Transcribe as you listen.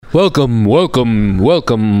Welcome,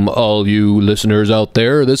 all you listeners out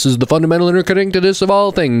there. This is the fundamental interconnectedness of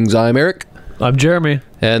all things. I'm Eric. I'm Jeremy.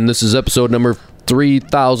 And this is episode number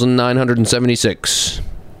 3,976.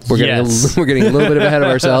 We're getting a little bit ahead of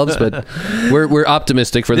ourselves, but we're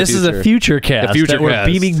optimistic for the future. This is a future cast. We're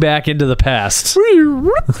beaming back into the past.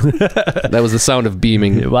 That was the sound of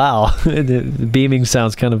beaming. Wow. Beaming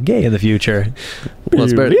sounds kind of gay in the future. Well,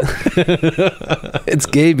 it's better. It's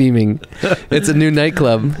gay beaming. It's a new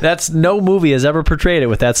nightclub. No movie has ever portrayed it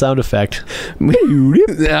with that sound effect.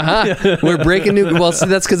 Uh-huh. We're breaking new. Well, see,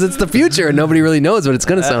 that's because it's the future and nobody really knows what it's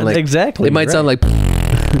going to sound like. Exactly. It might sound like.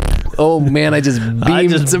 Oh man, I just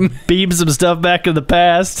beamed some stuff back in the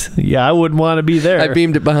past. Yeah, I wouldn't want to be there. I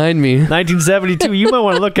beamed it behind me. 1972. You might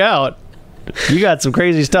want to look out. You got some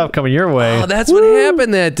crazy stuff coming your way. Oh, that's what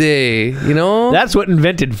happened that day. You know, that's what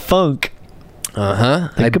invented funk.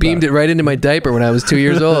 I beamed it right into my diaper when I was 2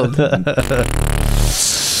 years old.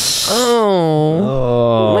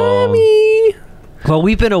 Oh, mommy. Well,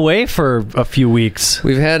 we've been away for a few weeks.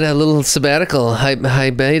 We've had a little sabbatical,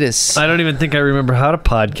 hiatus. I don't even think I remember how to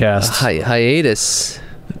podcast. Hiatus.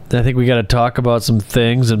 I think we got to talk about some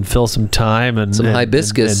things and fill some time and some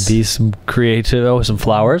hibiscus and be some creative. Oh, some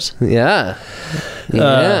flowers. Yeah,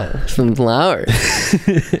 some flowers.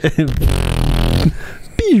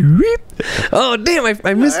 Oh damn!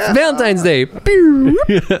 I missed Valentine's Day. Here you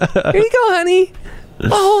go, honey.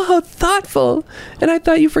 Oh, how thoughtful. And I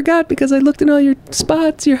thought you forgot because I looked in all your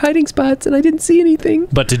spots, your hiding spots, and I didn't see anything.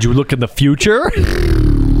 But did you look in the future?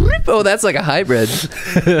 Oh, that's like a hybrid.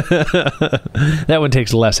 That one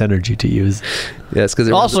takes less energy to use. Yes, because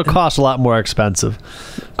it also costs a lot more expensive.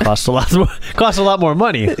 Costs a lot more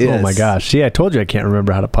money. Yes. Oh my gosh. See, I told you I can't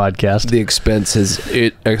remember how to podcast. The expense has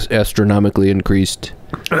astronomically increased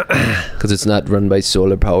because it's not run by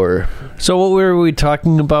solar power. So what were we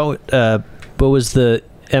talking about? What was the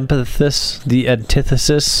antithesis?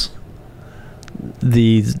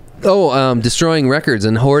 Destroying records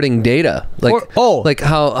and hoarding data. Like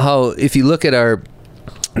how if you look at our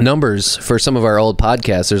numbers for some of our old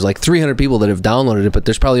podcasts, there's like 300 people that have downloaded it, but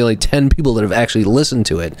there's probably only 10 people that have actually listened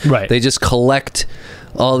to it. Right. They just collect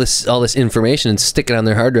all this information and stick it on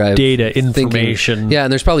their hard drive. Data, information. Yeah,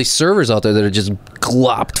 and there's probably servers out there that are just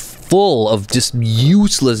glopped full of just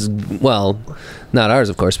useless, well, not ours,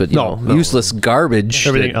 of course, but useless garbage.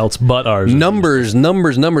 Everything else but ours. Numbers,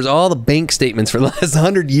 all the bank statements for the last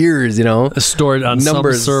 100 years, stored on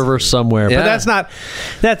some server somewhere. Yeah. But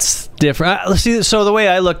that's different. See, so the way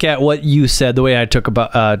I look at what you said, the way I took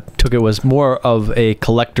it was more of a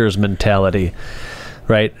collector's mentality.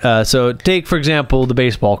 Right. So take, for example, the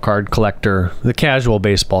baseball card collector, the casual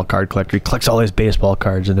baseball card collector. He collects all his baseball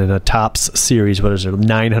cards, and in a Topps series, what is it,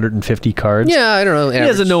 950 cards? Yeah, I don't know. He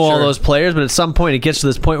doesn't know all those players, but at some point, it gets to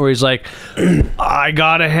this point where he's like, I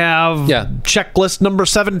got to have checklist number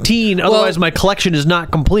 17, otherwise my collection is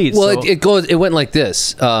not complete. Well, it went like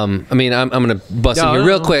this. I'm going to bust in here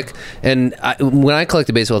real quick. And when I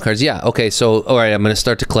collected baseball cards, so, all right, I'm going to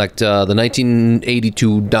start to collect the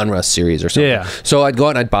 1982 Donruss series or something. Yeah. So I'd go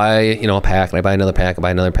out and I'd buy, a pack, and I'd buy another pack,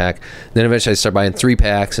 Then eventually I'd start buying 3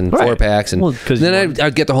 packs and 4 packs, and then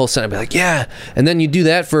I'd get the whole set. I'd be like, yeah. And then you do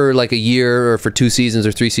that for like a year or for 2 seasons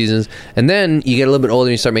or 3 seasons, and then you get a little bit older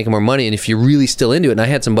and you start making more money. And if you're really still into it, and I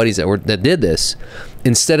had some buddies that did this,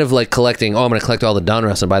 instead of like collecting, I'm going to collect all the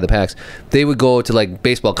Donruss and buy the packs, they would go to like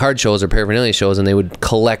baseball card shows or paraphernalia shows, and they would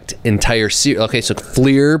collect entire series. Okay, so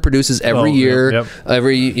Fleer produces every year,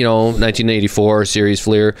 every 1984 series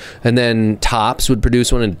Fleer, and then Topps would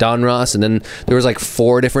produce one in Donruss, and then there was like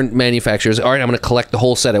 4 different manufacturers. All right, I'm going to collect the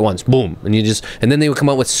whole set at once. Boom, and then they would come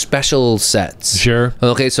out with special sets. Sure.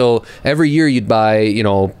 Okay, so every year you'd buy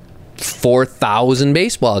 4,000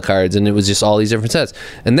 baseball cards, and it was just all these different sets.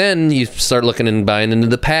 And then you start looking and buying into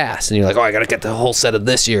the past, and you're like, I gotta get the whole set of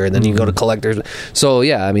this year. And then you go to collectors. So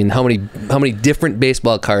yeah, I mean, how many different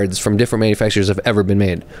baseball cards from different manufacturers have ever been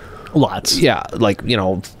made? Lots. Yeah, like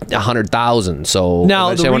 100,000. So now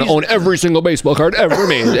I want to own every single baseball card ever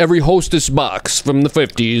made, every Hostess box from the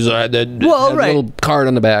 50s. That little card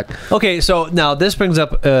on the back. Okay, so now this brings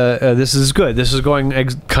up. This is good. This is going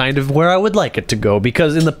kind of where I would like it to go,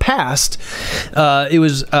 because in the past, it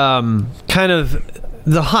was kind of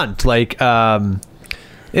the hunt, like.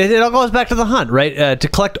 It all goes back to the hunt, right? To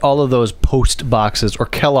collect all of those Post boxes or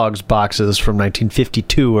Kellogg's boxes from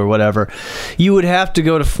 1952 or whatever, you would have to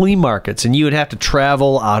go to flea markets, and you would have to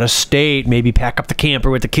travel out of state, maybe pack up the camper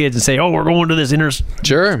with the kids and say, we're going to this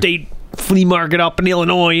interstate flea market up in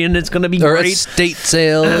Illinois, and it's going to be or great. Estate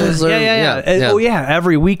sales. Yeah. Oh, yeah.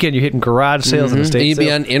 Every weekend you're hitting garage sales and estate sales. And you'd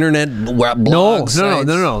be on internet blogs.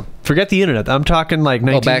 No. Forget the internet. I'm talking like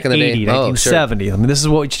 1980, 1970. Sure. I mean, this is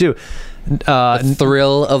what you do. The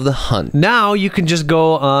thrill of the hunt. Now you can just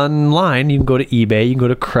go online. You can go to eBay. You can go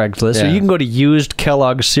to Craigslist, or you can go to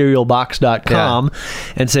usedkelloggcerealbox.com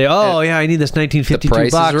and say, "Oh yeah, I need this 1952 the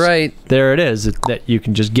price box." Is right. There it is. That you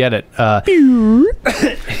can just get it.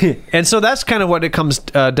 And so that's kind of what it comes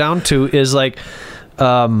down to. Is like,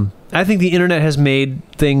 I think the internet has made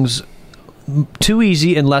things too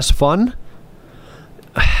easy and less fun.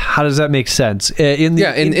 How does that make sense? In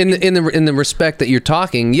the respect that you're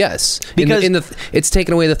talking, yes. Because it's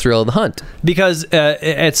taken away the thrill of the hunt. Because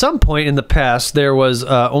at some point in the past, there was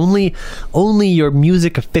only your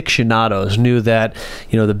music aficionados knew that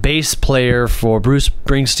the bass player for Bruce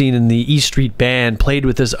Springsteen and the E Street Band played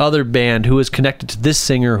with this other band who was connected to this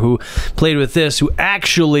singer who played with this, who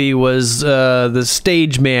actually was the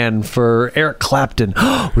stage man for Eric Clapton.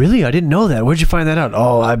 Oh, really? I didn't know that. Where'd you find that out?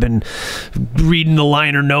 Oh, I've been reading the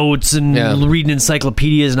liner notes and reading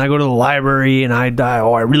encyclopedias, and I go to the library, and I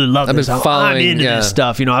really love this. I'm into this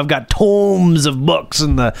stuff. I've got tomes of books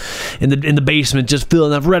in the basement just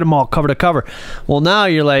filled. I've read them all cover to cover. Well, now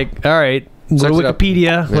you're like, all right. Go to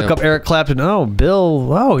Wikipedia, look up Eric Clapton. Oh, Bill.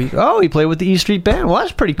 Oh, he played with the E Street Band. Well,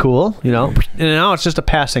 that's pretty cool. And now it's just a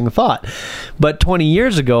passing thought. But 20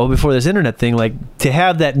 years ago, before this internet thing, like to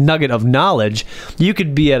have that nugget of knowledge, you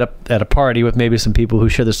could be at a party with maybe some people who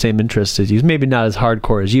share the same interests as you, maybe not as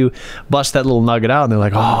hardcore as you. Bust that little nugget out, and they're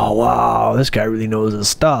like, "Oh, wow, this guy really knows his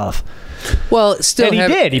stuff." Well, still, and he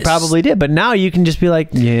did. He probably did. But now you can just be like,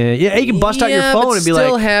 yeah. You can bust out your phone and be like,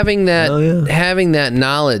 still having that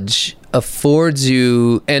knowledge affords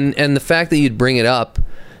you, and the fact that you'd bring it up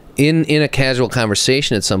in a casual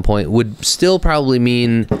conversation at some point would still probably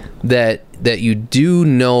mean that you do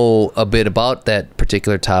know a bit about that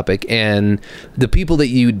particular topic, and the people that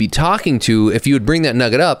you would be talking to, if you would bring that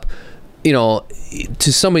nugget up,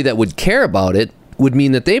 to somebody that would care about it, would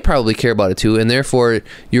mean that they probably care about it too, and therefore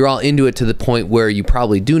you're all into it to the point where you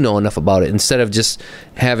probably do know enough about it instead of just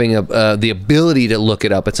having the ability to look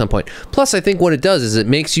it up at some point. Plus, I think what it does is it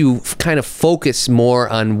makes you kind of focus more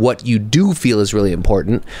on what you do feel is really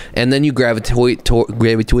important, and then you gravitate towards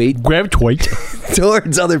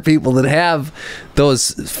other people that have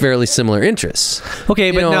those fairly similar interests.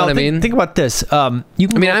 Okay, but now think about this. I'm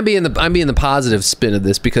being the positive spin of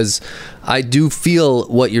this because I do feel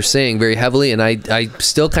what you're saying very heavily, and I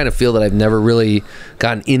still kind of feel that I've never really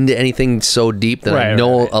gotten into anything so deep that I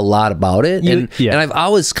know a lot about it, and I've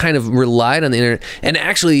always kind of relied on the internet. And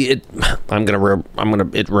actually, it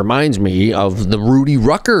reminds me of the Rudy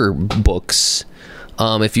Rucker books.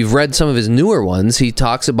 If you've read some of his newer ones, he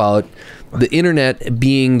talks about the internet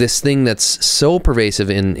being this thing that's so pervasive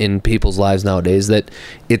in people's lives nowadays that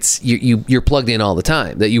it's you're plugged in all the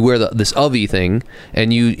time, that you wear this Ovi thing,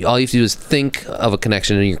 and all you have to do is think of a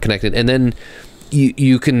connection and you're connected, and then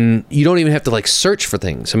you don't even have to like search for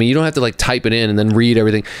things. I mean, you don't have to like type it in and then read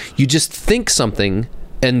everything. You just think something,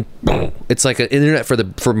 and it's like an internet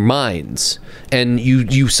for minds, and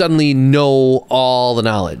you suddenly know all the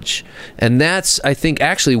knowledge. And that's, I think,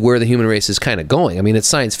 actually where the human race is kind of going. I mean, it's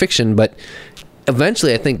science fiction, but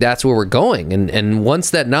eventually I think that's where we're going. And once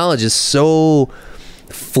that knowledge is so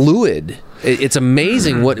fluid, it's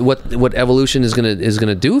amazing what evolution is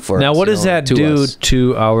gonna do for us. Now, what does that do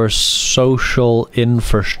to our social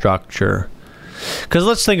infrastructure? Because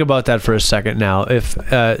let's think about that for a second now. If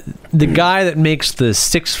the guy that makes the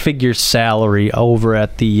six-figure salary over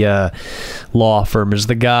at the law firm is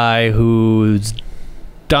the guy who's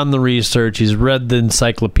done the research, he's read the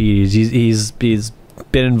encyclopedias, he's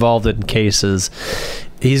been involved in cases,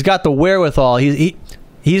 he's got the wherewithal,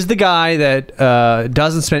 he's the guy that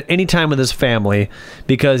doesn't spend any time with his family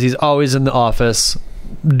because he's always in the office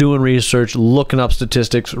doing research, looking up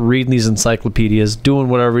statistics, reading these encyclopedias, doing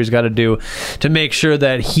whatever he's got to do to make sure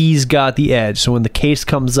that he's got the edge. So when the case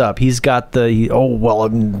comes up, he's got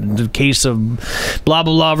the case of blah,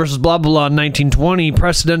 blah, blah versus blah, blah, blah in 1920,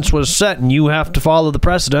 precedence was set, and you have to follow the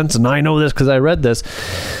precedents, and I know this because I read this.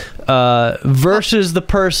 Versus the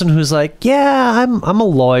person who's like, yeah, I'm a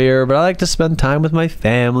lawyer, but I like to spend time with my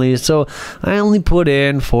family, so I only put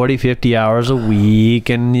in 40, 50 hours a week,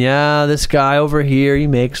 and yeah, this guy over here, he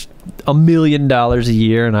makes $1 million a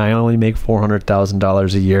year, and I only make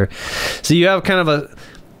 $400,000 a year. So you have kind of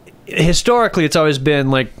historically, it's always been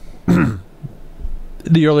like,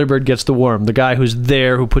 the early bird gets the worm. The guy who's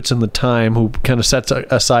there, who puts in the time, who kind of sets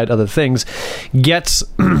aside other things, gets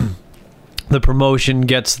the promotion,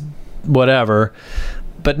 gets whatever.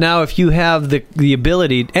 But now if you have the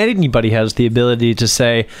ability, anybody has the ability to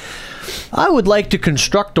say, I would like to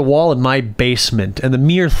construct a wall in my basement, and the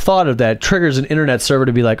mere thought of that triggers an internet server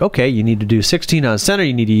to be like, okay, you need to do 16 on center,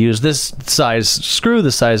 you need to use this size screw,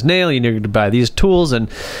 this size nail, you need to buy these tools, and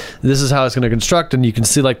this is how it's going to construct, and you can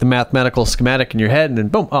see like the mathematical schematic in your head, and then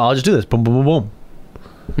boom, I'll just do this, boom, boom, boom,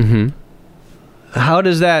 boom. How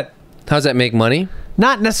does that make money?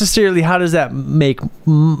 Not necessarily how does that make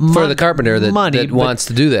for the carpenter that wants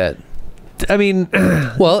to do that. I mean,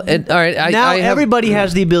 well, all right. Everybody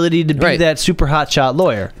has the ability to be that super hotshot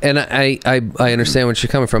lawyer, and I understand where you're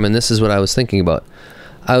coming from, and this is what I was thinking about.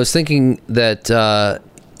 I was thinking that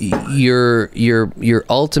your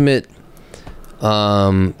ultimate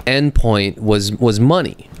endpoint was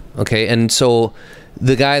money, okay, and so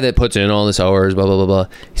the guy that puts in all this hours, blah blah blah blah,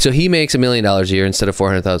 so he makes $1 million a year instead of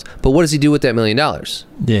 $400,000. But what does he do with that $1 million?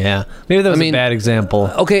 Yeah, maybe that was a bad example.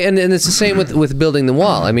 Okay, and it's the same with building the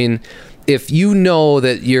wall. I mean, if you know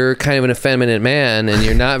that you're kind of an effeminate man and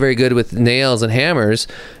you're not very good with nails and hammers,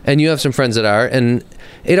 and you have some friends that are, and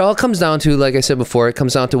it all comes down to, like I said before, it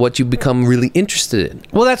comes down to what you become really interested in.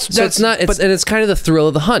 Well, that's it's not, and it's kind of the thrill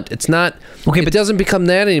of the hunt. It's not okay, but it doesn't become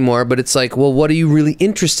that anymore. But it's like, well, what are you really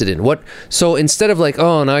interested in? What? So instead of like,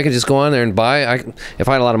 oh, now I can just go on there and buy. If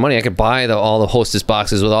I had a lot of money, I could buy all the Hostess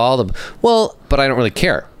boxes with all the. Well, but I don't really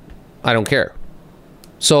care. I don't care.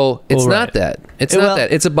 So it's not that. It's not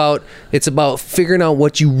that. It's about figuring out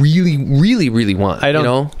what you really, really, really want.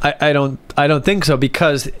 I don't think so,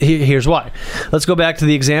 because here's why. Let's go back to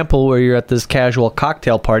the example where you're at this casual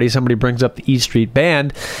cocktail party. Somebody brings up the E Street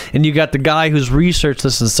Band, and you got the guy who's researched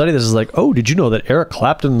this and studied this is like, oh, did you know that Eric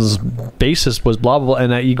Clapton's bassist was blah blah blah,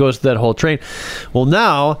 and he goes to that whole train. Well,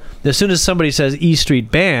 now as soon as somebody says E Street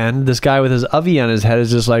Band, this guy with his Uvie on his head is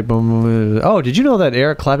just like, oh, did you know that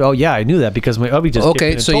Eric Clapton? Oh yeah, I knew that because my Uvie just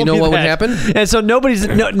okay. So you know what would happen, and so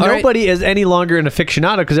nobody is any longer an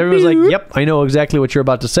aficionado because everyone's like, yep, I know exactly what you're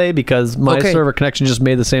about to say because my server connection just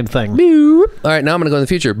made the same thing. All right, now I'm going to go in the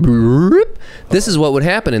future. This is what would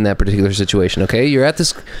happen in that particular situation, okay? You're at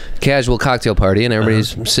this casual cocktail party, and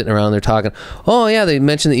everybody's sitting around there talking. Oh, yeah, they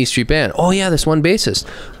mentioned the E Street Band. Oh, yeah, this one bassist.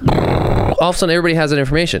 All of a sudden, everybody has that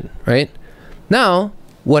information, right? Now,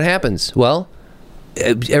 what happens? Well,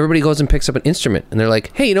 everybody goes and picks up an instrument, and they're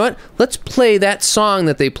like, hey, you know what? Let's play that song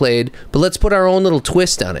that they played, but let's put our own little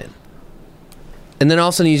twist on it. And then all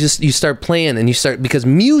of a sudden you start playing, and you start, because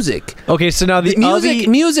music. Okay, so now the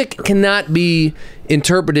music cannot be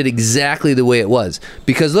interpreted exactly the way it was,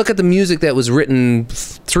 because look at the music that was written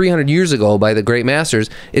 300 years ago by the great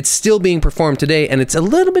masters. It's still being performed today, and it's a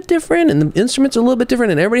little bit different, and the instruments are a little bit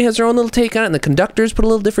different, and everybody has their own little take on it, and the conductors put a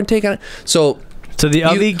little different take on it. So the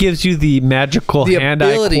Uvie gives you the magical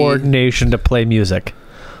hand-eye coordination to play music.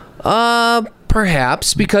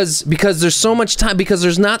 Perhaps because there's so much time, because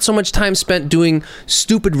there's not so much time spent doing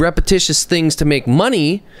stupid repetitious things to make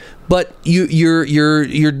money, but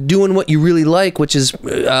you're doing what you really like, which is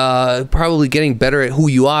probably getting better at who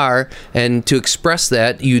you are, and to express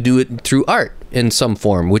that you do it through art in some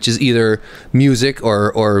form, which is either music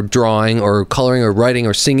or drawing or coloring or writing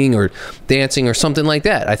or singing or dancing or something like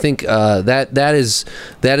that. I think that is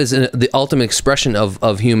the ultimate expression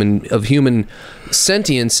of human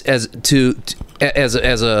sentience as a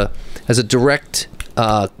direct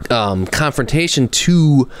confrontation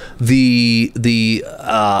to the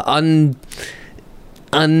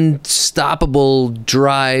unstoppable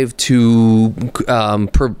drive to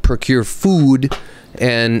procure food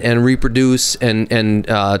and reproduce and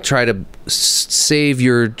try to save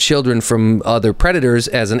your children from other predators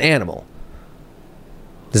as an animal.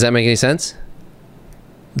 Does that make any sense?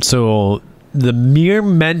 So the mere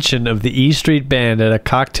mention of the E Street Band at a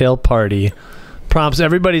cocktail party prompts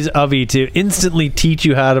everybody's Uvie to instantly teach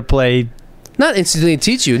you how to play. Not instantly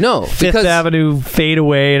teach you, no. Fifth Avenue Fade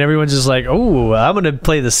Away, and everyone's just like, "Oh, I'm going to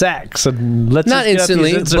play the sax and let's not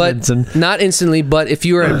instantly, not instantly." But if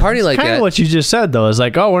you were at a party like that, kind of what you just said, though, is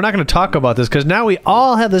like, "Oh, we're not going to talk about this because now we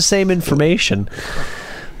all have the same information."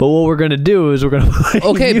 But what we're going to do is we're going to play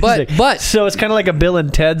music. but so it's kind of like a Bill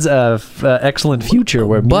and Ted's Excellent Future,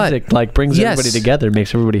 where music like brings everybody together,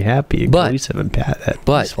 makes everybody happy, and cohesive and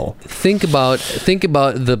peaceful. Think about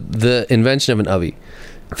the invention of an Uvie.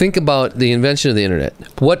 Think about the invention of the internet.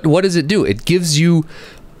 What does it do? It gives you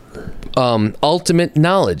ultimate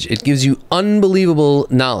knowledge. It gives you unbelievable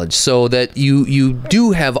knowledge, so that you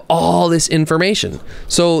do have all this information.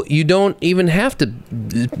 So you don't even have to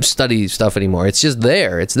study stuff anymore. It's just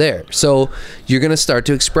there. It's there. So you're going to start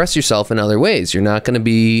to express yourself in other ways. You're not going to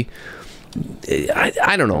be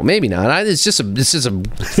I don't know. Maybe not. It's just a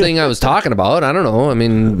thing I was talking about. I don't know. I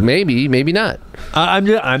mean, maybe not. I'm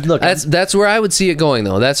looking. That's where I would see it going,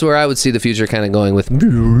 though. That's where I would see the future kind of going with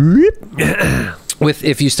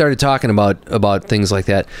if you started talking about things like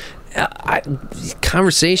that.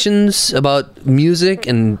 Conversations about music,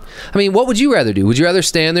 and I mean, what would you rather do? Would you rather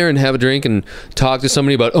stand there and have a drink and talk to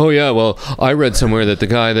somebody about, oh yeah, well, I read somewhere that the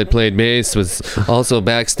guy that played bass was also a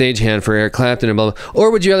backstage hand for Eric Clapton and blah, blah,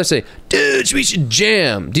 or would you rather say, dude, we should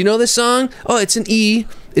jam? Do you know this song? Oh, it's in E.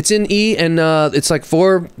 It's in E, and it's like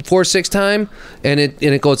 4/6 time, and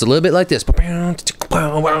it goes a little bit like this, and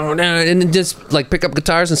then just like pick up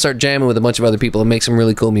guitars and start jamming with a bunch of other people and make some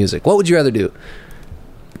really cool music. What would you rather do?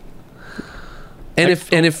 And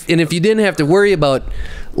if you didn't have to worry about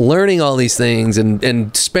learning all these things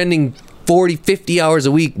and spending 40, 50 hours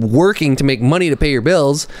a week working to make money to pay your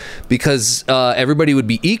bills, because everybody would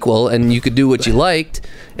be equal and you could do what you liked,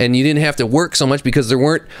 and you didn't have to work so much because there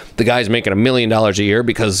weren't the guys making $1 million a year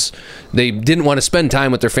because they didn't want to spend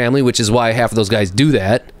time with their family, which is why half of those guys do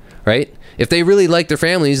that, right? If they really liked their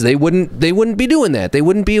families, they wouldn't be doing that. They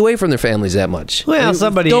wouldn't be away from their families that much. Well,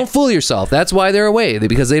 don't fool yourself. That's why they're away,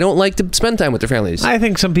 because they don't like to spend time with their families. I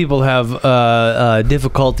think some people have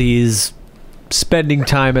difficulties spending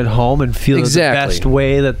time at home and feel the best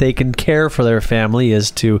way that they can care for their family is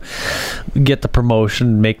to get the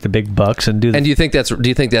promotion, make the big bucks, and do. And do you think that's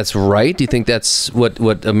right? Do you think that's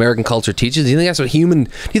what American culture teaches? Do you think that's what human?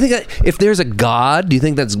 Do you think that if there's a God, do you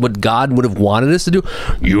think that's what God would have wanted us to do?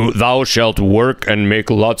 Thou shalt work and make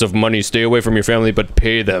lots of money. Stay away from your family, but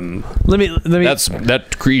pay them. Let me.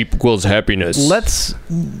 That equals happiness. Let's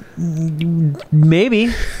maybe,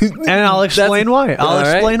 and I'll explain why.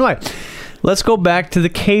 Why. Let's go back to the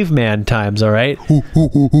caveman times, all right?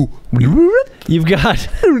 You've got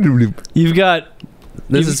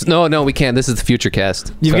This is no, we can't. This is the future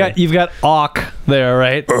cast. You've got Auk there,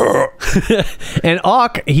 right? And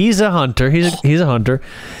Auk, he's a hunter. He's a hunter.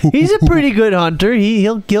 He's a pretty good hunter.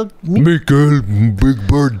 He'll make a big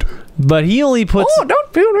bird. But he only puts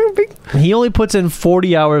in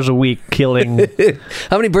 40 hours a week killing.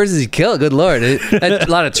 How many birds does he kill? Good Lord. That's a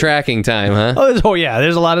lot of tracking time, huh? Oh yeah,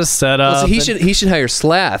 there's a lot of setup. Well, so he should hire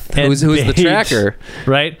Slath, who's the tracker.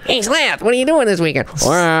 Right? Hey, Slath, what are you doing this weekend?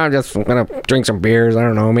 Well, I'm just going to drink some beers. I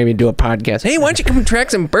don't know, maybe do a podcast. Hey, why don't you come track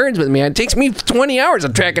some birds with me? It takes me 20 hours to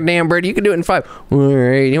track a damn bird. You can do it in 5. All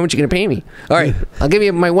right, how much you going to pay me? All right, I'll give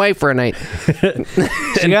you my wife for a night. And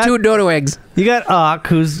 2 dodo eggs. You got Auk,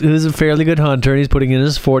 who's a fairly good hunter, and he's putting in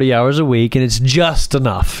his 40 hours a week, and it's just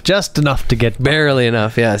enough to get by. Barely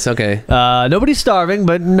enough. Yes, okay. Nobody's starving,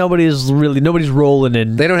 but nobody's rolling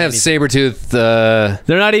in. They don't have saber-tooth. They're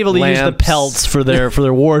not able to use the pelts for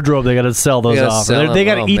their wardrobe. They got to sell those off. They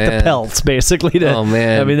got to eat the pelts basically. Oh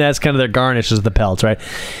man! I mean, that's kind of their garnish is the pelts, right?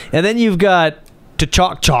 And then you've got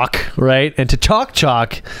T'Chok, right? And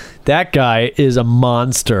T'Chok, that guy is a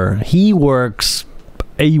monster. He works.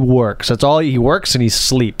 That's all he works, and he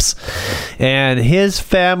sleeps. And his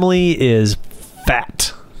family is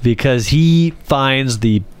fat because he finds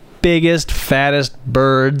the biggest, fattest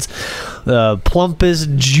birds, the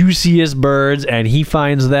plumpest, juiciest birds, and he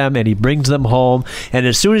finds them and he brings them home. And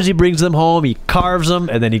as soon as he brings them home, he carves them,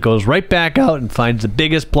 and then he goes right back out and finds the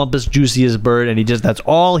biggest, plumpest, juiciest bird, and that's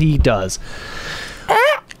all he does.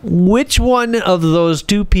 Which one of those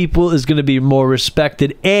two people is going to be more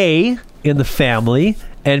respected, A, in the family,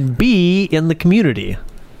 and B, in the community?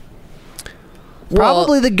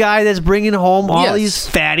 Probably the guy that's bringing home all these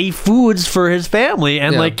fatty foods for his family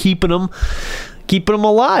and keeping them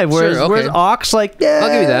alive. Whereas Auk's like, yeah, I'll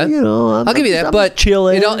give you that. I'll give you that. But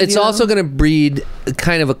chilling. It's also going to breed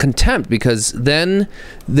kind of a contempt, because then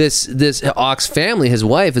this Auk's family, his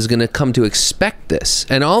wife, is going to come to expect this,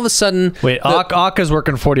 and all of a sudden, Auk is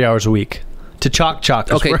working 40 hours a week.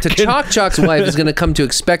 T'Chok's wife is going to come to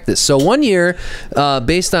expect this. So one year,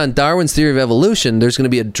 based on Darwin's theory of evolution, there's going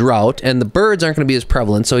to be a drought, and the birds aren't going to be as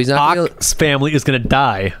prevalent. So he's not. Auk's family is going to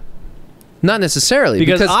die. Not necessarily,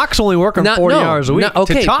 because Auk's only working 40 hours a week.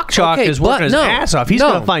 T'Chok is working his ass off. He's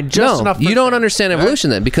going to find just enough. You don't understand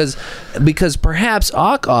evolution then, because perhaps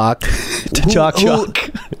Auk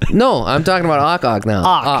T'Chok. No, I'm talking about Auk now.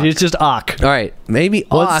 Auk. It's just Auk. All right, maybe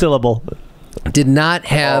one Auk syllable. Did not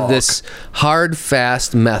have this hard,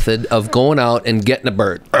 fast method of going out and getting a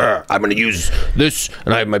bird. I'm going to use this,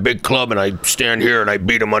 and I have my big club, and I stand here, and I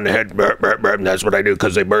beat them on the head, and that's what I do,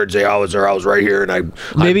 because they're always right here, and I'm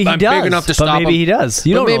big enough to stop them. Maybe he does.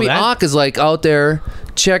 You don't know that. Maybe Auk is like out there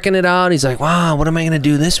checking it out. He's like, wow, what am I going to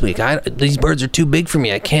do this week? These birds are too big for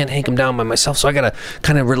me. I can't take them down by myself, so I got to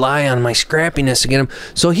kind of rely on my scrappiness to get them.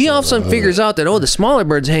 So he all of a sudden figures out that, the smaller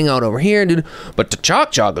birds hang out over here. But the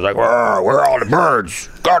Choctaw is like, where are all the birds?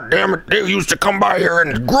 God damn it, they used to come by here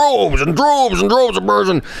in groves and droves and droves of birds.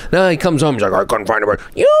 And now he comes home, he's like, I couldn't find a bird.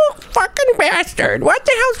 You fucking bastard. What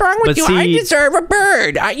the hell's wrong with you? I deserve a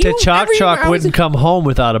bird. The Choctaw wouldn't come home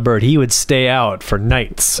without a bird. He would stay out for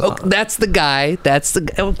nights. Oh, that's the guy.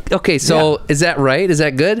 Okay, so is that right? Is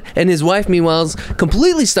that good? And his wife, meanwhile, is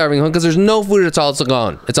completely starving home because there's no food. It's all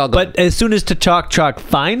gone. It's all gone. But as soon as Choctaw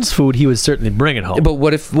finds food, he would certainly bring it home. But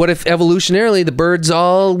what if evolutionarily the birds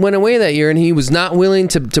all went away that year and he was not willing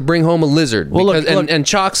to bring home a lizard? Well, because, look. And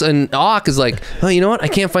Chalks and Auk is like, you know what? I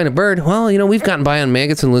can't find a bird. Well, we've gotten by on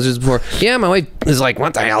maggots and lizards before. Yeah, my wife is like,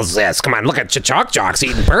 what the hell is this? Come on, look at Chalks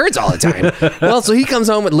eating birds all the time. Well, so he comes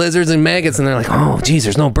home with lizards and maggots, and they're like, oh, geez,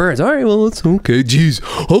 there's no birds. All right, well, it's okay. Geez,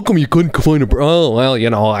 how come you couldn't find a bird? Oh, well,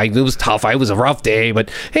 it was tough. It was a rough day, but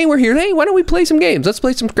hey, we're here. Hey, why don't we play some games? Let's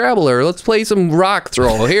play some Scrabble, or let's play some rock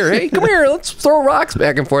throw. Here, hey, come here. Let's throw rocks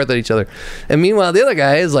back and forth at each other. And meanwhile, the other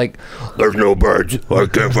guy is like, there's no birds. I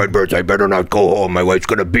can't find birds. I better not go home. My wife's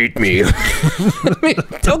gonna beat me. I mean,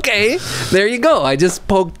 okay, there you go. I just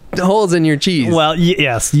poked holes in your cheese. Well,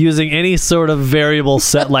 yes, using any sort of variable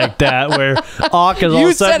set like that, where Auk is all of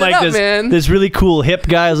a sudden like this really cool hip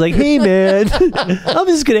guy is like, hey man, I'm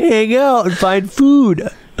just gonna hang out and find food.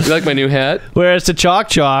 You like my new hat? Whereas the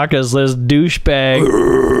Choctaw is this douchebag.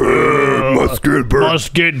 Musket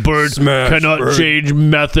bird Smash cannot bird. Change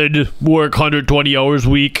method. Work 120 hours a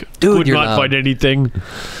week. Dude, could not find anything.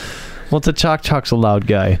 Well, the Choctaw's a loud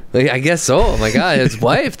guy. I guess so. Oh my God, his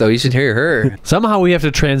wife though. You should hear her. Somehow we have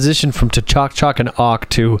to transition from Choctaw and Auk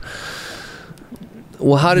to.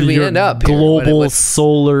 Well, how did we end up here? Global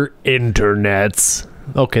solar internets.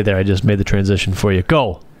 Okay, there. I just made the transition for you.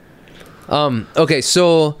 Go. Okay,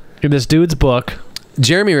 so in this dude's book,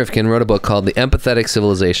 Jeremy Rifkin wrote a book called The Empathetic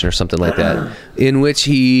Civilization or something like that, in which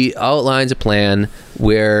he outlines a plan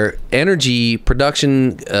where energy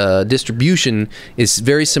production distribution is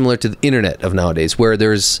very similar to the internet of nowadays, where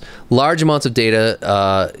there's large amounts of data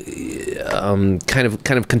kind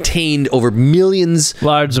of contained over millions,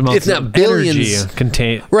 large amounts, if not billions, energy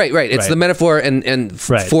contained. Right. It's the metaphor, and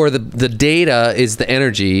for the data is the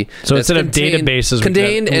energy. So instead of databases,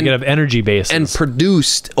 contained we could have energy bases and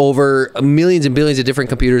produced over millions and billions of different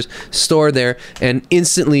computers, stored there and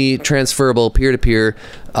instantly transferable peer-to-peer.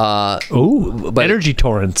 Energy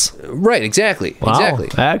torrents. Right, exactly. Wow. Exactly.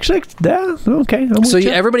 Actually, yeah, okay. So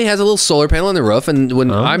everybody has a little solar panel on the roof, and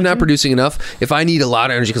when I'm not producing enough, if I need a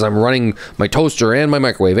lot of energy because I'm running my toaster and my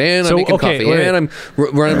microwave and I'm making coffee and I'm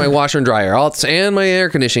running my washer and dryer and my air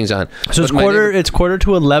conditioning's on. So it's quarter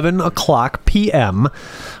to 11 o'clock p.m.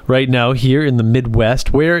 right now here in the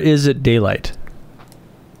Midwest. Where is it daylight?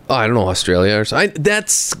 Oh, I don't know, Australia or something.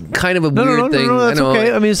 That's kind of a weird thing. No, that's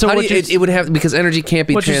okay. I mean, so it would have, because energy can't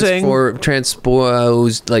be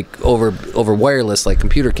transposed like over wireless like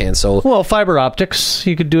computer can. So fiber optics.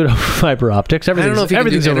 You could do it over fiber optics.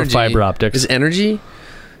 Everything's over fiber optics. Is energy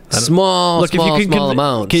small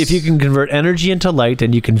amounts? If you can convert energy into light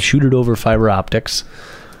and you can shoot it over fiber optics.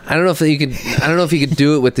 I don't know if you could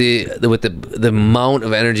do it with the amount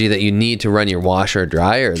of energy that you need to run your washer or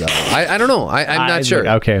dryer though. I don't know. I'm not sure.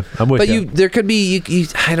 Okay, I'm with you. But there could be.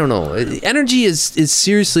 I don't know. Energy is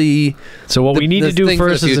seriously. So what we need to do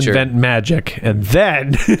first is invent magic, and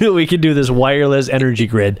then we can do this wireless energy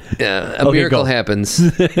grid. Yeah, a miracle happens.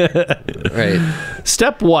 Right.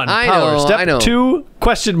 Step 1, power. Step 2,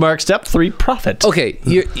 question mark. Step 3, profit. Okay,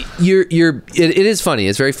 it is funny.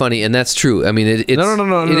 It's very funny, and that's true. I mean, it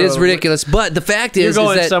is ridiculous. But the fact is, you're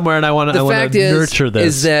going somewhere, and I want to nurture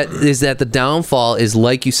this. Is that the downfall is,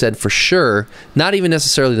 like you said, for sure, not even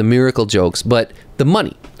necessarily the miracle jokes, but the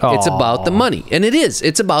money. Aww. It's about the money, and it is.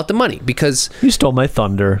 It's about the money because you stole my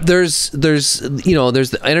thunder. There's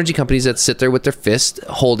the energy companies that sit there with their fist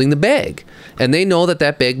holding the bag, and they know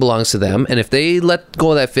that bag belongs to them. And if they let go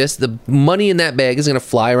of that fist, the money in that bag is going to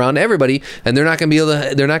fly around to everybody, and they're not going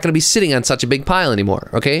to be sitting on such a big pile anymore.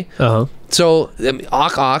 Okay. So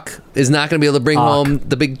Auk is not going to be able to bring home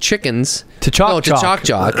the big chickens to Choctaw. He's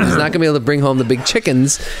not going to be able to bring home the big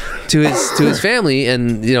chickens to his family,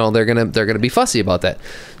 and they're gonna be fussy about that.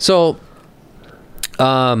 So,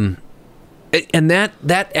 and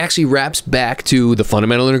that actually wraps back to the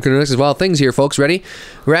fundamental interconnections of all things here, folks. Ready?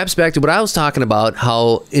 Wraps back to what I was talking about.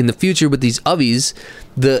 How in the future with these UVs,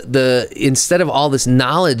 the instead of all this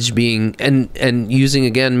knowledge being and using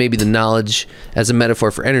again maybe the knowledge as a metaphor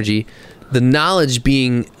for energy, the knowledge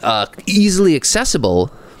being easily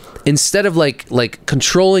accessible, instead of like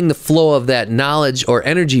controlling the flow of that knowledge or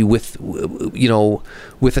energy with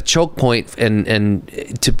with a choke point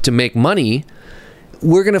and to make money,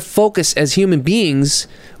 we're going to focus as human beings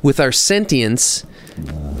with our sentience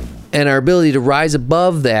and our ability to rise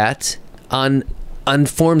above that on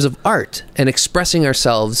forms of art and expressing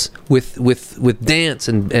ourselves with dance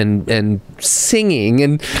and singing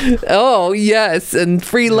and and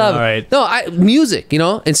free love. All right. No, music,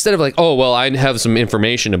 instead of like, oh well, I have some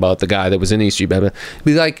information about the guy that was in East Street,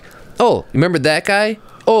 be like, oh, remember that guy?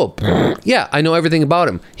 Oh, yeah, I know everything about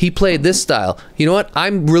him. He played this style. You know what?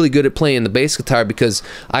 I'm really good at playing the bass guitar because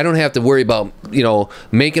I don't have to worry about,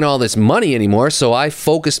 making all this money anymore. So I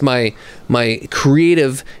focused my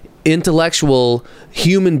creative, intellectual,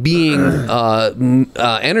 human being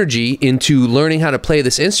energy into learning how to play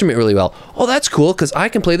this instrument really well. Oh, that's cool because I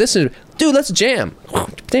can play this. Dude, let's jam.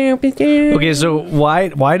 Okay, so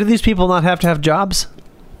why do these people not have to have jobs?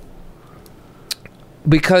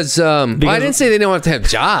 Because I didn't say they don't have to have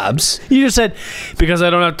jobs. You just said, because I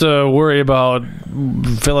don't have to worry about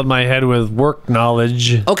filling my head with work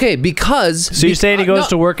knowledge. Okay, because... So you're saying he goes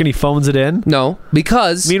to work and he phones it in? No,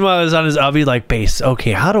 because... Meanwhile, he's on his Avi like bass.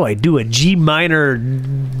 Okay, how do I do a G minor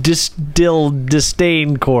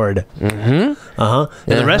disdain chord? Mm-hmm. Uh-huh.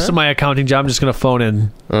 And the rest of my accounting job, I'm just going to phone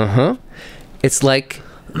in. Uh-huh. It's like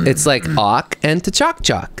Ock and T'Chak.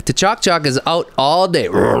 T'Chak is out all day.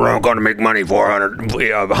 I'm going to make money,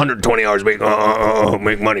 120 hours a week.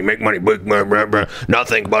 Make money. Not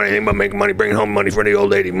think about anything but make money, bring home money for the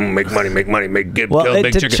old lady. Make money, kill big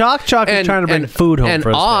chicken. T'Chak is trying to bring food home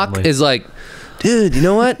for his Ock family. is like, dude, you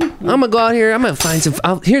know what? I'm going to go out here. I'm going to find some...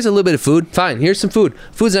 here's a little bit of food. Fine, here's some food.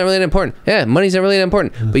 Food's not really that important. Yeah, money's not really that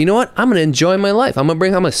important. But you know what? I'm going to enjoy my life. I'm going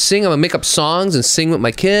to sing. I'm going to make up songs and sing with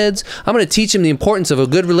my kids. I'm going to teach them the importance of a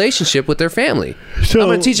good relationship with their family. I'm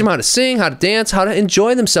going to teach them how to sing, how to dance, how to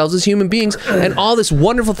enjoy themselves as human beings, and all this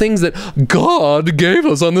wonderful things that God gave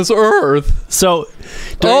us on this earth. So...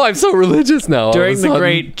 I'm so religious now. During the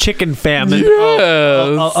great chicken famine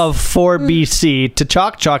of 4 BC,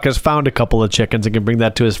 T'Chak has found a couple of chickens and can bring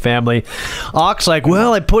that to his family. Ock's like,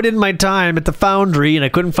 well, I put in my time at the foundry and I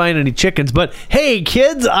couldn't find any chickens, but hey,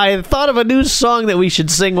 kids, I thought of a new song that we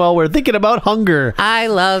should sing while we're thinking about hunger. I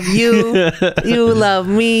love you. You love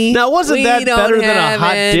me. Now, wasn't that better than a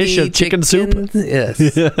hot dish of chicken soup?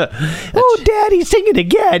 Yes. Oh, Daddy, sing it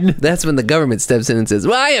again. That's when the government steps in and says,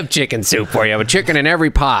 well, I have chicken soup for you. I have a chicken in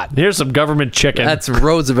every pot. Here's some government chicken. That's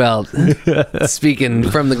Roosevelt speaking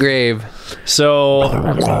from the grave. So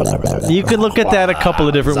you could look at that a couple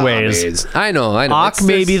of different ways. I know. Ock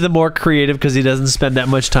may be the more creative because he doesn't spend that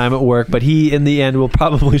much time at work, but he, in the end, will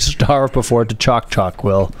probably starve before T'Chak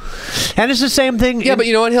will. And it's the same thing. Yeah, but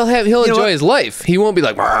you know what? He'll enjoy his life. He won't be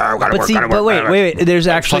like, but wait. There's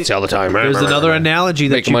actually all the time. There's another analogy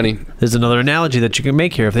that There's another analogy that you can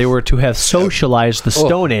make here. If they were to have socialized the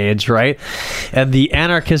Stone Age, right, and the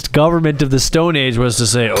anarchist government of the Stone Age was to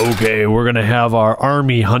say, okay, we're going to have our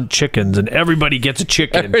army hunt chickens, and everybody gets a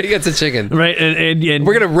chicken. Everybody gets a chicken. Right, and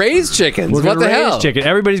we're going to raise chickens. What the hell? Chicken.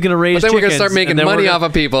 Everybody's going to raise chickens. But then we're going to start making money off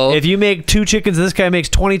of people. If you make 2 chickens and this guy makes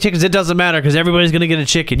 20 chickens, it doesn't matter because everybody's going to get a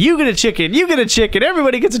chicken. You get a chicken. You get a chicken.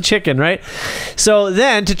 Everybody gets a chicken, right? So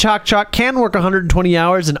then T'Chak can work 120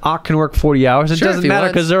 hours and Ock can work 40 hours. It doesn't matter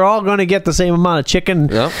because they're all going to get the same amount of chicken.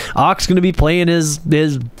 Yep. Ock's going to be playing his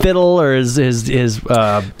fiddle or his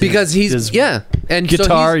because he's and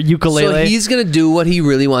guitar, ukulele. So he's going to do what he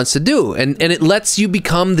really wants to do, and it lets you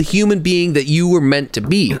become the human being that you were meant to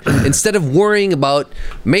be instead of worrying about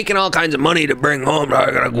making all kinds of money to bring home.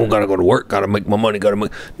 I gotta go to work, gotta make my money,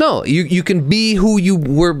 No, you can be who you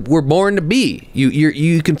were born to be.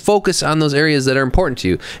 You can focus on those areas that are important to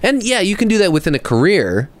you, and you can do that within a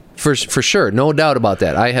career. For sure, no doubt about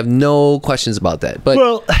that. I have no questions about that.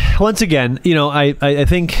 But once again, I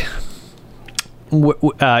think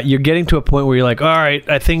you're getting to a point where you're like, all right,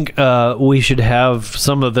 I think we should have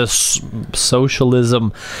some of this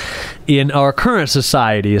socialism in our current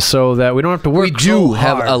society so that we don't have to work. We do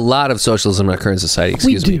have a lot of socialism in our current society.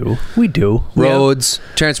 We do. Roads,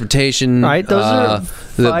 transportation, right? Those are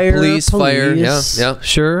the police, fire, yeah.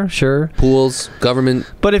 Sure. Pools,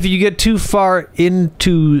 government. But if you get too far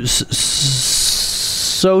into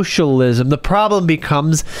socialism, the problem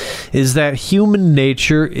becomes is that human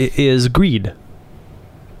nature is greed.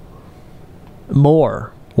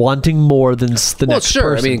 Wanting more than the next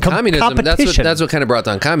person. I mean, communism. That's what kind of brought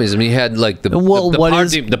down communism. You had like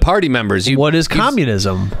the party members. What is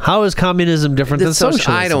communism? How is communism different than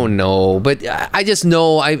socialism? I don't know, but I just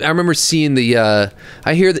know. I remember seeing the.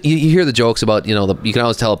 I hear you hear the jokes about you can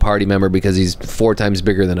always tell a party member because he's 4 times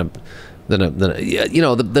bigger than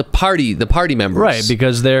the party members, right?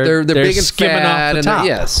 Because they're big and skimming fat off the top.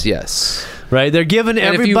 Yes. Right, they're giving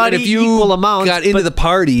everybody equal amounts. Got into the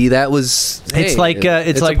party, that was. It's like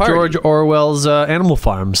George Orwell's Animal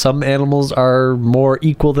Farm. Some animals are more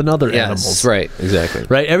equal than other animals. Right, exactly.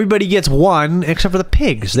 Right, everybody gets one except for the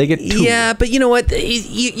pigs. They get two. Yeah, but you know what?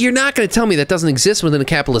 You're not going to tell me that doesn't exist within a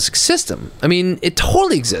capitalistic system. I mean, it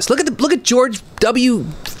totally exists. Look at George W.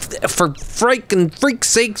 For freak's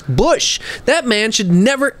sakes, Bush. That man should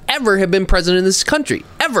never ever have been president of this country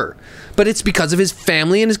ever. But it's because of his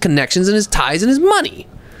family and his connections and his ties and his money.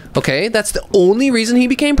 Okay? That's the only reason he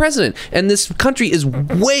became president. And this country is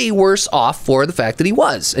way worse off for the fact that he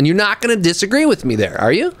was. And you're not going to disagree with me there,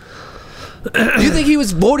 are you? Do you think he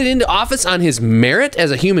was voted into office on his merit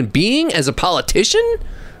as a human being, as a politician?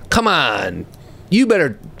 Come on. You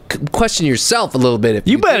better question yourself a little bit. If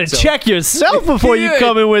you better check yourself before you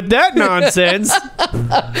come in with that nonsense.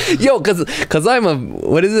 Yo, because I'm a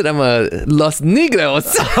Los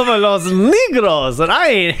Negros. I'm a Los Negros, and I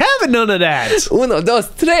ain't having none of that. Uno,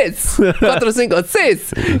 dos, tres, cuatro, cinco,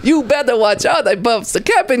 seis. You better watch out. I bumped the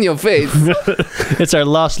cap in your face. It's our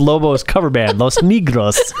Los Lobos cover band, Los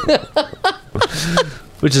Negros.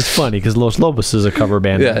 Which is funny because Los Lobos is a cover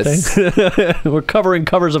band. Yes. We're covering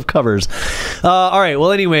covers of covers. All right.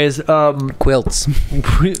 Well, anyways. Quilts.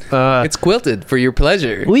 It's quilted for your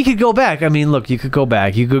pleasure. We could go back. I mean, look, you could go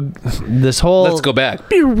back. You could. This whole. Let's go back.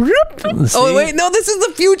 Oh, wait. No, this is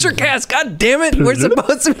the future cast. God damn it. We're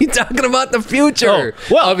supposed to be talking about the future.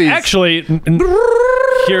 Oh, well, actually,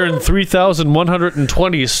 here in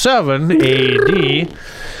 3127 AD.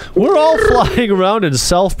 We're all flying around in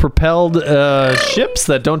self-propelled ships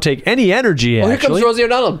that don't take any energy, Here comes Rosie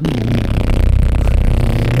O'Donnell.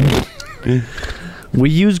 We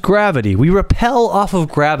use gravity. We repel off of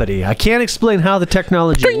gravity. I can't explain how the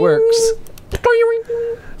technology works.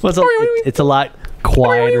 Well, it's a lot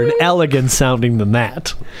quieter and elegant sounding than that.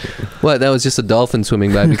 What? That was just a dolphin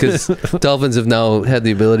swimming by, because dolphins have now had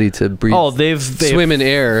the ability to breathe. Oh, they've swim in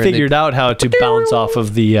air. Figured out how to bounce off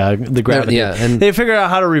of the gravity. Yeah, and they figured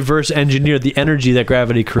out how to reverse engineer the energy that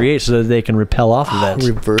gravity creates so that they can repel off of that.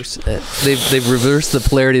 Reverse it. They've reversed the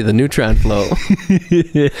polarity of the neutron flow.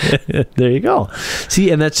 There you go.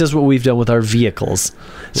 See, and that's just what we've done with our vehicles.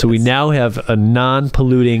 So we now have a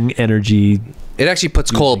non-polluting energy. It actually puts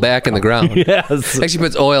coal back in the ground. Yes. It actually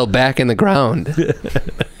puts oil back in the ground.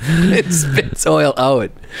 It spits oil out.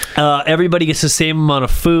 Everybody gets the same amount of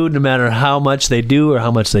food, no matter how much they do or how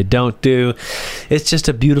much they don't do. It's just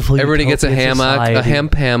a beautiful. Everybody gets a hammock, society. a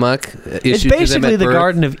hemp hammock. It's basically the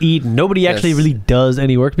Garden of Eden. Nobody actually really does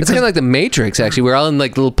any work. It's kind of like the Matrix. Actually, we're all in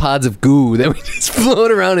like little pods of goo that we just float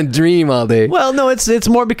around and dream all day. Well, no, it's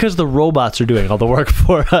more because the robots are doing all the work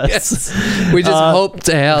for us. Yes. We just hope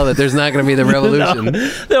to hell that there's not going to be the revolution. No,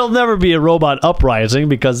 there'll never be a robot uprising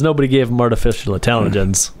because nobody gave them artificial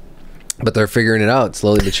intelligence. But they're figuring it out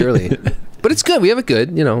slowly but surely. But it's good. We have it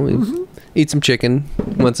good. You know, we eat some chicken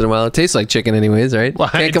once in a while. It tastes like chicken anyways, right? Well,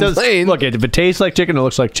 can't complain. Look, if it tastes like chicken, it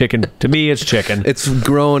looks like chicken. To me, it's chicken. It's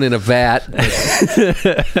grown in a vat.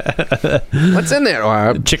 What's in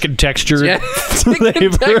there? Chicken texture. Yeah.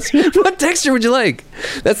 Chicken texture. What texture would you like?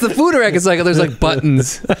 That's the food racket cycle. There's like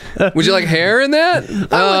buttons. Would you like hair in that?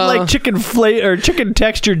 I would like chicken or chicken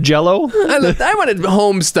textured Jello. I wanted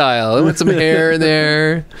home style. I want some hair in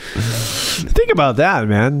there. Think about that,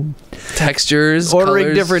 man. Textures, ordering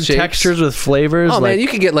colors, different shapes. Textures with flavors. Oh man, you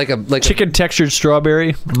could get like a chicken textured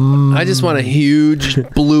strawberry. I just want a huge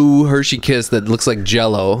blue Hershey Kiss that looks like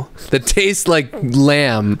Jello, that tastes like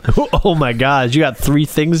lamb. Oh my God, you got 3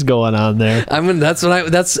 things going on there.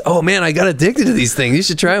 Oh man, I got addicted to these things. You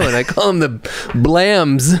should try one. I call them the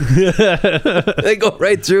blams. They go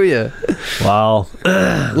right through you. Wow.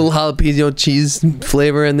 Little jalapeno cheese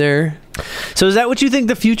flavor in there. So is that what you think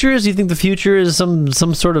the future is? You think the future is some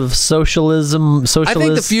sort of socialism? I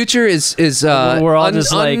think the future is we're all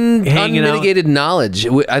just like hanging unmitigated knowledge.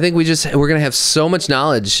 I think we're going to have so much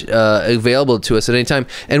knowledge available to us at any time,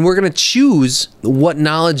 and we're going to choose what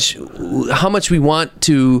knowledge, how much we want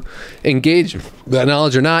to engage that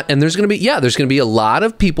knowledge or not. And there's going to be a lot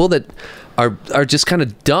of people that are just kind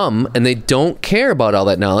of dumb and they don't care about all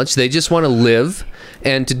that knowledge. They just want to live,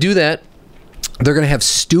 and to do that, they're going to have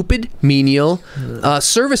stupid, menial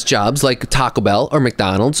service jobs like Taco Bell or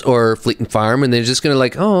McDonald's or Fleet and Farm, and they're just going to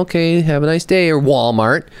like, oh, okay, have a nice day, or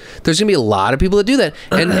Walmart. There's going to be a lot of people that do that.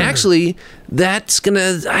 And actually,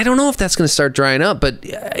 I don't know if that's gonna start drying up, but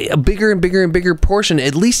a bigger and bigger and bigger portion,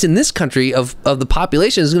 at least in this country, of the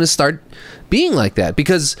population is gonna start being like that,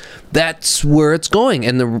 because that's where it's going.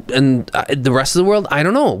 And the rest of the world, I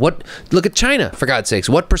don't know. Look at China, for God's sakes.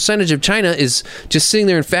 What percentage of China is just sitting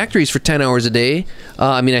there in factories for 10 hours a day?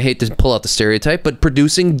 I mean, I hate to pull out the stereotype, but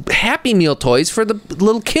producing Happy Meal toys for the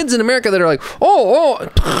little kids in America that are like, oh,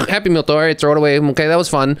 Happy Meal toy, all right, throw it away. Okay, that was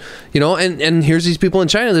fun. And here's these people in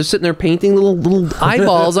China, they're sitting there painting little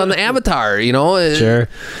eyeballs on the avatar, Sure.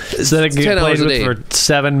 So they get played with for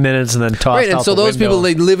 7 minutes and then tossed out right, and so those people,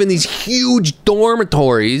 they live in these huge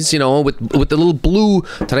dormitories, with the little blue.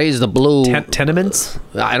 Today's the blue tenements.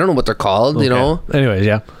 I don't know what they're called. Okay. Anyways,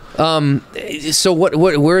 yeah. So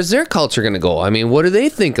where is their culture going to go? I mean, what do they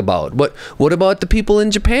think about? What about the people in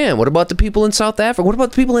Japan? What about the people in South Africa? What about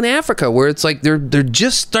the people in Africa, where it's like they're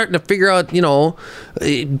just starting to figure out, well,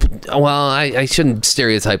 I shouldn't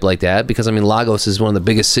stereotype like that, because I mean, Lagos is one of the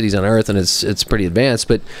biggest cities on earth and it's pretty advanced,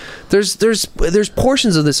 but there's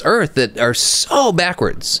portions of this earth that are so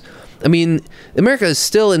backwards. I mean, America is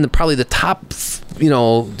still in probably the top,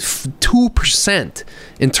 2%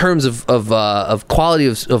 in terms of quality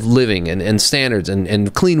of living and standards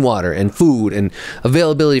and clean water and food and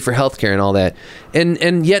availability for healthcare and all that.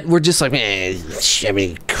 And yet we're just like, I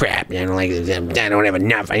mean, crap. I don't have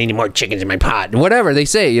enough. I need more chickens in my pot. Whatever they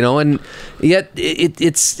say, and yet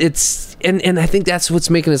it's and I think that's what's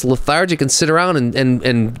making us lethargic and sit around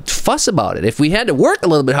and fuss about it. If we had to work a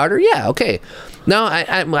little bit harder, yeah, okay. Now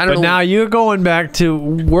I don't know. But now you're going back to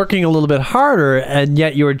working a little bit harder, and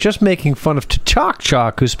yet you were just making fun of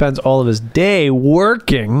T'Chak, who spends all of his day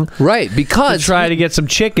working, right? Because to try to get some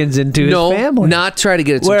chickens into his family. Not try to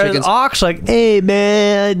get some Whereas chickens. Ox, like, hey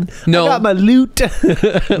man, I got my loot.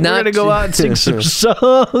 We're gonna go out and sing some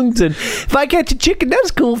songs, and if I catch a chicken, that's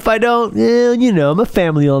cool. If I don't, my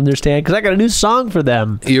family will understand, because I got a new song for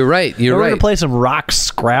them. You're right. We're gonna play some rock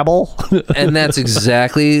Scrabble, and that's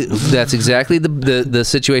exactly the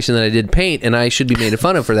situation that I did paint, and I should be made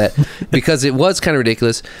fun of for that, because it was kind of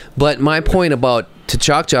ridiculous. But my point about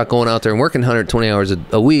T'Chak going out there and working 120 hours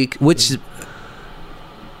a week, which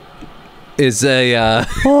is that's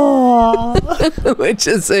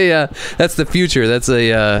the future. That's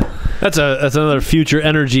another future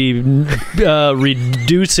energy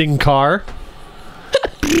reducing car.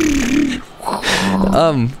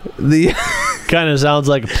 The kind of sounds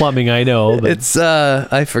like plumbing, I know. But it's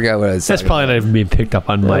I forgot what I said. That's probably not even being picked up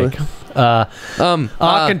on mic. And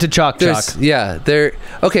T'Chak. Yeah, they're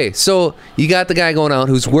okay. So you got the guy going out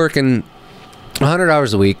who's working 100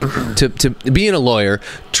 hours a week to being a lawyer,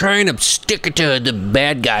 trying to stick it to the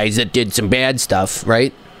bad guys that did some bad stuff,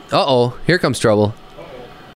 right? Here comes trouble.